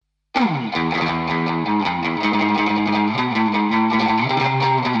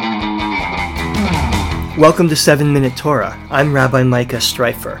Welcome to 7-Minute Torah. I'm Rabbi Micah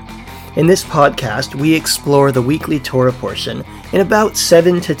Streifer. In this podcast, we explore the weekly Torah portion in about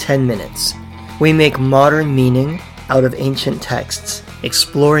 7 to 10 minutes. We make modern meaning out of ancient texts,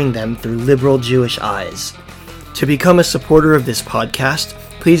 exploring them through liberal Jewish eyes. To become a supporter of this podcast,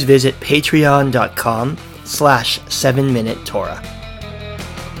 please visit patreon.com/7Minute Torah.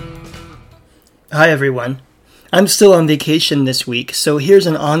 Hi everyone. I'm still on vacation this week, so here's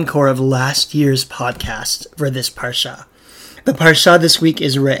an encore of last year's podcast for this parsha. The parsha this week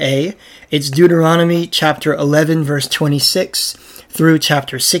is Re'eh. It's Deuteronomy chapter 11, verse 26 through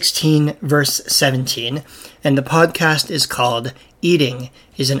chapter 16, verse 17, and the podcast is called Eating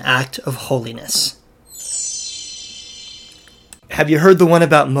is an Act of Holiness. Have you heard the one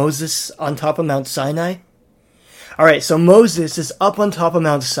about Moses on top of Mount Sinai? Alright, so Moses is up on top of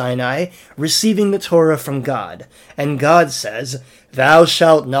Mount Sinai, receiving the Torah from God, and God says, "Thou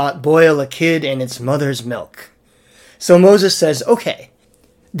shalt not boil a kid in its mother's milk." So Moses says, okay,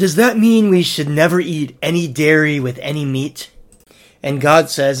 does that mean we should never eat any dairy with any meat? And God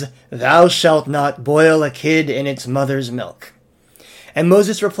says, "Thou shalt not boil a kid in its mother's milk." And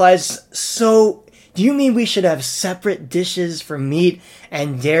Moses replies, so do you mean we should have separate dishes for meat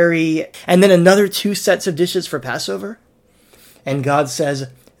and dairy, and then another 2 sets of dishes for Passover? And God says,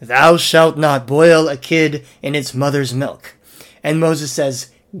 "Thou shalt not boil a kid in its mother's milk." And Moses says,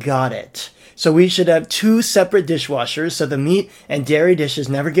 got it. So we should have 2 separate dishwashers so the meat and dairy dishes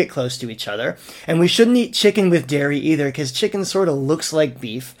never get close to each other. And we shouldn't eat chicken with dairy either, because chicken sort of looks like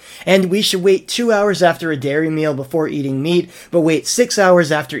beef. And we should wait 2 hours after a dairy meal before eating meat, but wait 6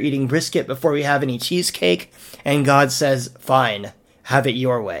 hours after eating brisket before we have any cheesecake. And God says, fine, have it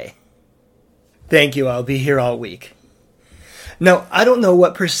your way. Thank you, I'll be here all week. Now, I don't know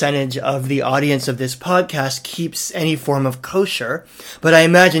what percentage of the audience of this podcast keeps any form of kosher, but I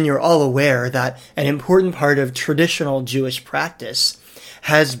imagine you're all aware that an important part of traditional Jewish practice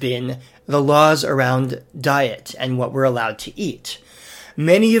has been the laws around diet and what we're allowed to eat.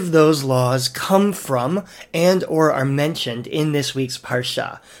 Many of those laws come from and or are mentioned in this week's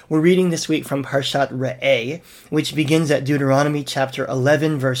Parsha. We're reading this week from Parshat Re'eh, which begins at Deuteronomy chapter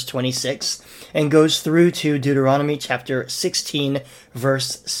 11, verse 26, and goes through to Deuteronomy chapter 16,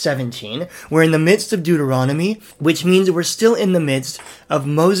 verse 17. We're in the midst of Deuteronomy, which means we're still in the midst of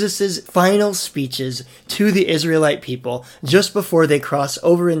Moses' final speeches to the Israelite people just before they cross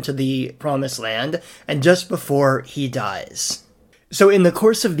over into the Promised Land and just before he dies. So in the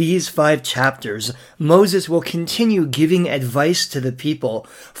course of these 5 chapters, Moses will continue giving advice to the people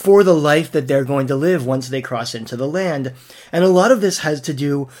for the life that they're going to live once they cross into the land. And a lot of this has to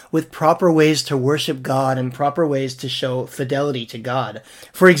do with proper ways to worship God and proper ways to show fidelity to God.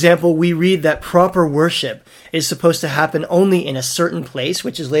 For example, we read that proper worship is supposed to happen only in a certain place,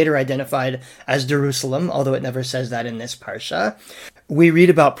 which is later identified as Jerusalem, although it never says that in this parsha. We read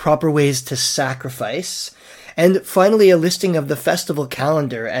about proper ways to sacrifice. And finally, a listing of the festival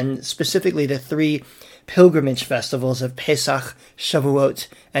calendar, and specifically the 3 pilgrimage festivals of Pesach, Shavuot,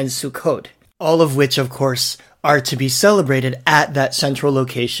 and Sukkot, all of which, of course, are to be celebrated at that central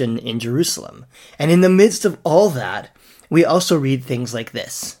location in Jerusalem. And in the midst of all that, we also read things like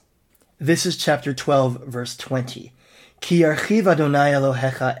this. This is chapter 12, verse 20. Ki yarchiv Adonai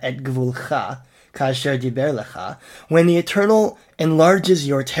Elohecha et gvulcha, kasher diber lecha, when the Eternal enlarges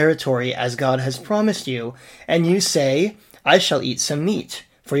your territory as God has promised you, and you say, I shall eat some meat,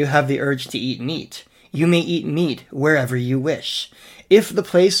 for you have the urge to eat meat. You may eat meat wherever you wish. If the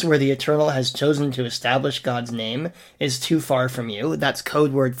place where the Eternal has chosen to establish God's name is too far from you, that's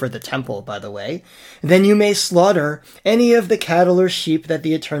code word for the temple, by the way, then you may slaughter any of the cattle or sheep that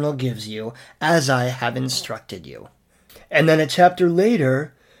the Eternal gives you, as I have instructed you. And then a chapter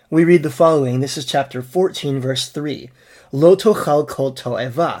later, we read the following. This is chapter 14, verse 3. Lo tochal kol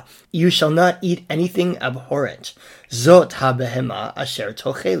to'eva. You shall not eat anything abhorrent. Zot ha-behema asher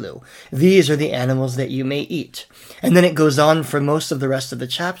tochelu. These are the animals that you may eat. And then it goes on for most of the rest of the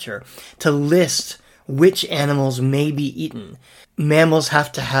chapter to list which animals may be eaten. Mammals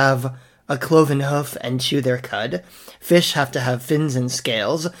have to have a cloven hoof and chew their cud. Fish have to have fins and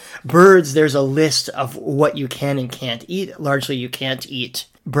scales. Birds, there's a list of what you can and can't eat. Largely, you can't eat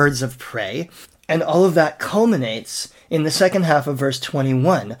birds of prey. And all of that culminates in the second half of verse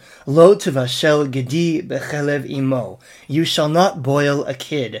 21. Lo tevashel gedi bechelev imo. You shall not boil a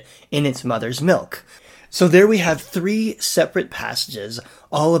kid in its mother's milk. So there we have 3 separate passages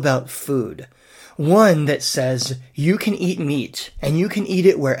all about food. One that says you can eat meat, and you can eat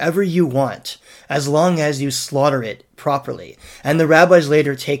it wherever you want, as long as you slaughter it properly. And the rabbis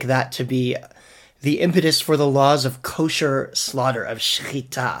later take that to be the impetus for the laws of kosher slaughter, of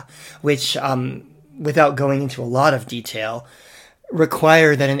shechita, which, without going into a lot of detail,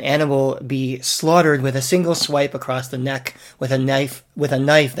 require that an animal be slaughtered with a single swipe across the neck with a knife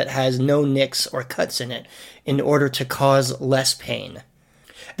that has no nicks or cuts in it, in order to cause less pain.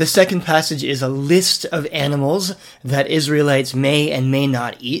 The second passage is a list of animals that Israelites may and may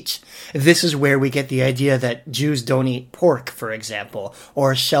not eat. This is where we get the idea that Jews don't eat pork, for example,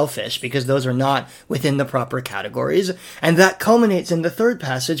 or shellfish, because those are not within the proper categories. And that culminates in the third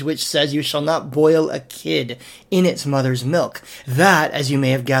passage, which says, you shall not boil a kid in its mother's milk. That, as you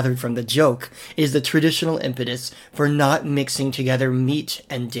may have gathered from the joke, is the traditional impetus for not mixing together meat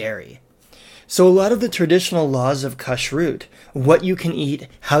and dairy. So a lot of the traditional laws of kashrut, what you can eat,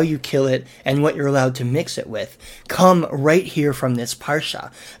 how you kill it, and what you're allowed to mix it with, come right here from this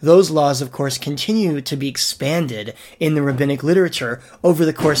parsha. Those laws, of course, continue to be expanded in the rabbinic literature over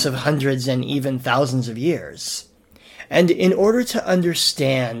the course of hundreds and even thousands of years. And in order to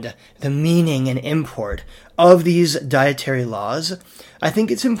understand the meaning and import of these dietary laws, I think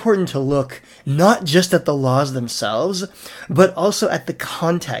it's important to look not just at the laws themselves, but also at the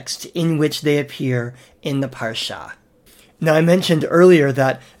context in which they appear in the parsha. Now, I mentioned earlier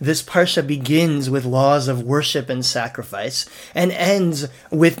that this parsha begins with laws of worship and sacrifice, and ends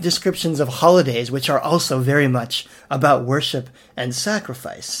with descriptions of holidays, which are also very much about worship and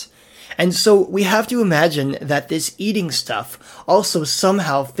sacrifice. And so we have to imagine that this eating stuff also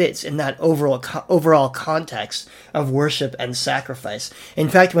somehow fits in that overall context of worship and sacrifice. In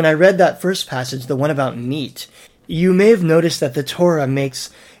fact, when I read that first passage, the one about meat, you may have noticed that the Torah makes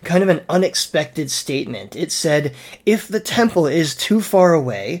kind of an unexpected statement. It said, if the temple is too far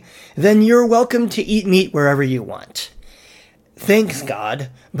away, then you're welcome to eat meat wherever you want. Thanks, God,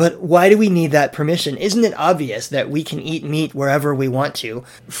 but why do we need that permission? Isn't it obvious that we can eat meat wherever we want to,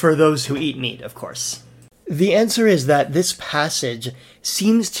 for those who eat meat, of course? The answer is that this passage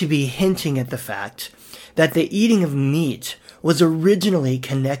seems to be hinting at the fact that the eating of meat was originally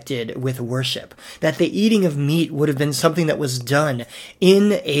connected with worship, that the eating of meat would have been something that was done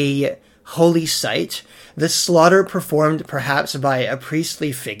in a holy site, the slaughter performed perhaps by a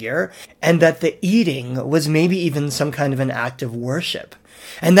priestly figure, and that the eating was maybe even some kind of an act of worship.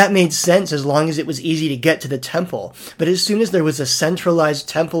 And that made sense as long as it was easy to get to the temple. But as soon as there was a centralized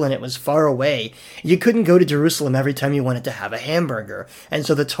temple and it was far away, you couldn't go to Jerusalem every time you wanted to have a hamburger. And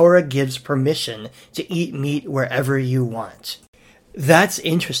so the Torah gives permission to eat meat wherever you want. That's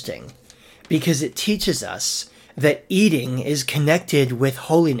interesting, because it teaches us that eating is connected with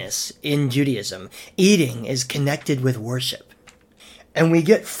holiness in Judaism. Eating is connected with worship. And we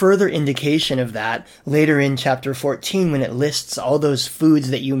get further indication of that later in chapter 14 when it lists all those foods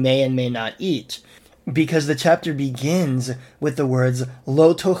that you may and may not eat. Because the chapter begins with the words,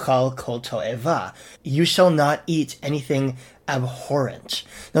 Lo tochal kol to'eva. You shall not eat anything abhorrent.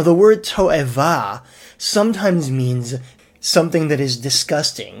 Now the word to'eva sometimes means something that is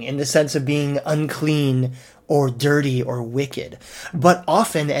disgusting, in the sense of being unclean or dirty or wicked. But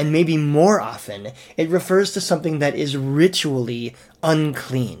often, and maybe more often, it refers to something that is ritually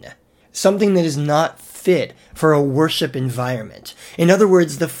unclean. Something that is not fit for a worship environment. In other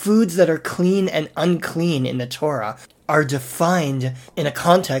words, the foods that are clean and unclean in the Torah are defined in a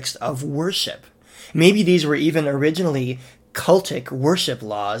context of worship. Maybe these were even originally cultic worship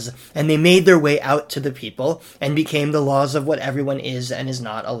laws, and they made their way out to the people and became the laws of what everyone is and is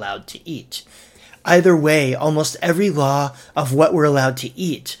not allowed to eat. Either way, almost every law of what we're allowed to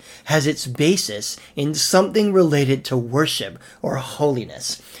eat has its basis in something related to worship or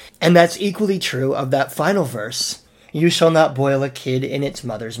holiness. And that's equally true of that final verse, you shall not boil a kid in its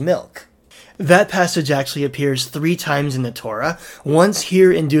mother's milk. That passage actually appears 3 times in the Torah, once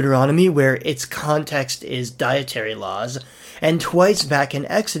here in Deuteronomy where its context is dietary laws, and twice back in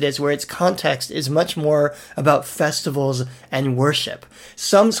Exodus where its context is much more about festivals and worship.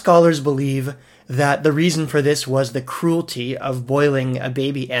 Some scholars believe that the reason for this was the cruelty of boiling a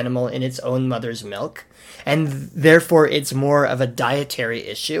baby animal in its own mother's milk, and therefore it's more of a dietary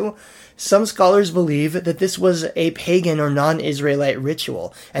issue. Some scholars believe that this was a pagan or non-Israelite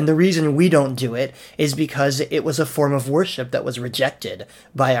ritual, and the reason we don't do it is because it was a form of worship that was rejected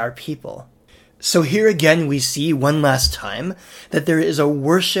by our people. So here again we see one last time that there is a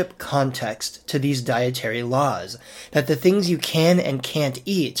worship context to these dietary laws, that the things you can and can't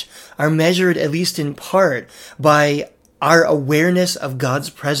eat are measured, at least in part, by our awareness of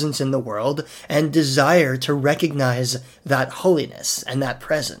God's presence in the world and desire to recognize that holiness and that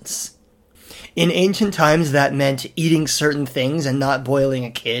presence. In ancient times, that meant eating certain things and not boiling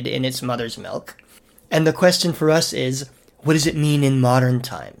a kid in its mother's milk. And the question for us is, what does it mean in modern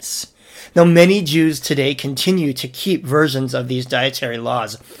times? Now, many Jews today continue to keep versions of these dietary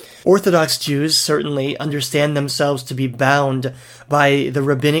laws. Orthodox Jews certainly understand themselves to be bound by the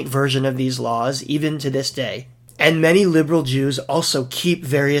rabbinic version of these laws, even to this day. And many liberal Jews also keep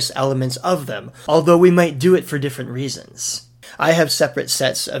various elements of them, although we might do it for different reasons. I have separate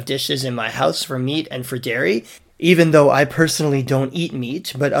sets of dishes in my house for meat and for dairy, even though I personally don't eat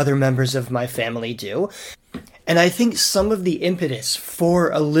meat, but other members of my family do. And I think some of the impetus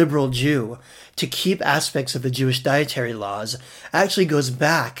for a liberal Jew to keep aspects of the Jewish dietary laws actually goes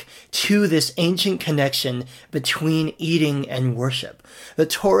back to this ancient connection between eating and worship. The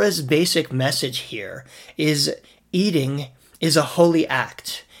Torah's basic message here is eating is a holy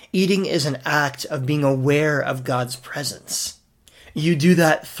act. Eating is an act of being aware of God's presence. You do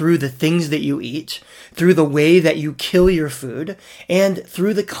that through the things that you eat, through the way that you kill your food, and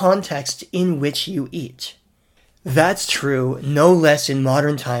through the context in which you eat. That's true no less in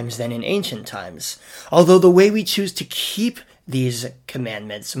modern times than in ancient times, although the way we choose to keep these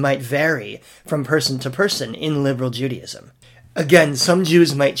commandments might vary from person to person in liberal Judaism. Again, some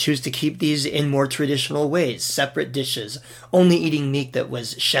Jews might choose to keep these in more traditional ways, separate dishes, only eating meat that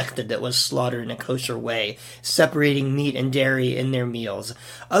was shechted, that was slaughtered in a kosher way, separating meat and dairy in their meals.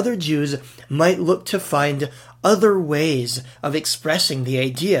 Other Jews might look to find other ways of expressing the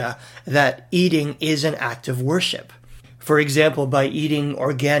idea that eating is an act of worship. For example, by eating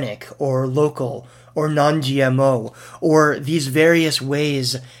organic or local or non-GMO, or these various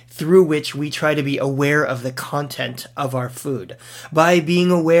ways through which we try to be aware of the content of our food, by being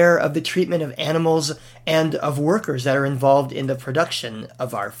aware of the treatment of animals and of workers that are involved in the production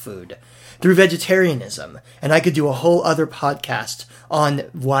of our food, through vegetarianism. And I could do a whole other podcast on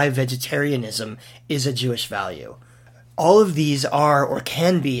why vegetarianism is a Jewish value. All of these are or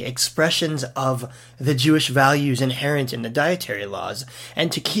can be expressions of the Jewish values inherent in the dietary laws,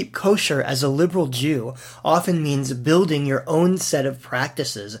 and to keep kosher as a liberal Jew often means building your own set of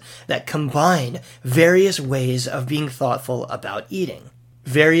practices that combine various ways of being thoughtful about eating.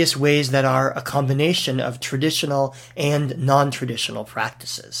 Various ways that are a combination of traditional and non-traditional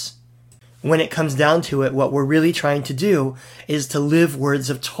practices. When it comes down to it, what we're really trying to do is to live words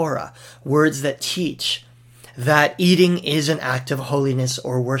of Torah, words that teach that eating is an act of holiness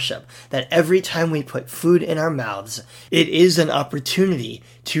or worship, that every time we put food in our mouths, it is an opportunity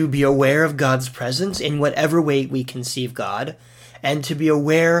to be aware of God's presence in whatever way we conceive God, and to be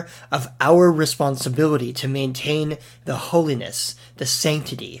aware of our responsibility to maintain the holiness, the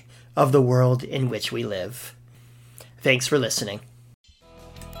sanctity of the world in which we live. Thanks for listening.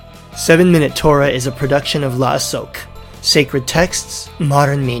 7 Minute Torah is a production of La'asok, Sacred Texts,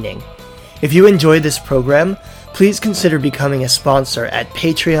 Modern Meaning. If you enjoyed this program, please consider becoming a sponsor at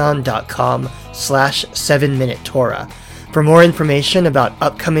patreon.com/7Minute Torah. For more information about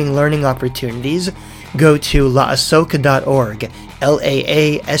upcoming learning opportunities, go to laasok.org,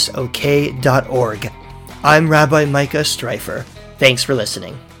 laasok.org. I'm Rabbi Micah Streifer. Thanks for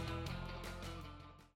listening.